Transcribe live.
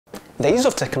The use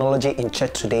of technology in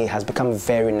church today has become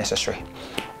very necessary.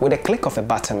 With a click of a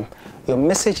button, your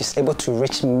message is able to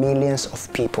reach millions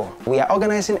of people. We are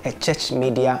organizing a church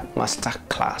media master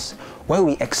class where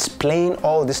we explain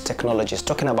all these technologies,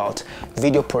 talking about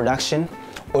video production,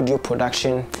 audio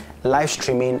production, live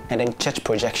streaming, and then church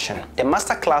projection. The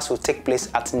master class will take place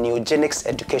at NeoGenics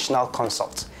Educational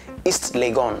Consult,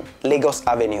 Eastlegon, Lagos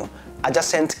Avenue,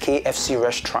 adjacent KFC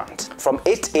restaurant, from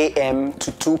 8 a.m.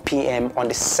 to 2 p.m. on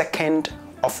the 2nd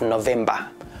of November.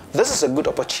 This is a good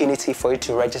opportunity for you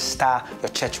to register your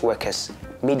church workers,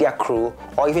 media crew,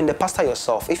 or even the pastor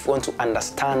yourself if you want to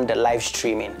understand the live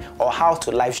streaming or how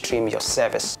to live stream your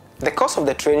service. The cost of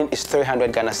the training is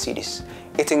 300 Ghana cedis.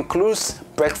 It includes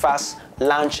breakfast,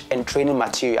 lunch, and training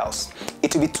materials.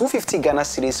 It will be 250 Ghana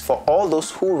cedis for all those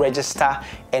who register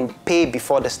and pay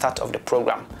before the start of the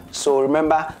program. So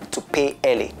remember to pay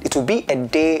early. It will be a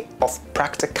day of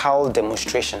practical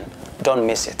demonstration. Don't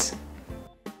miss it.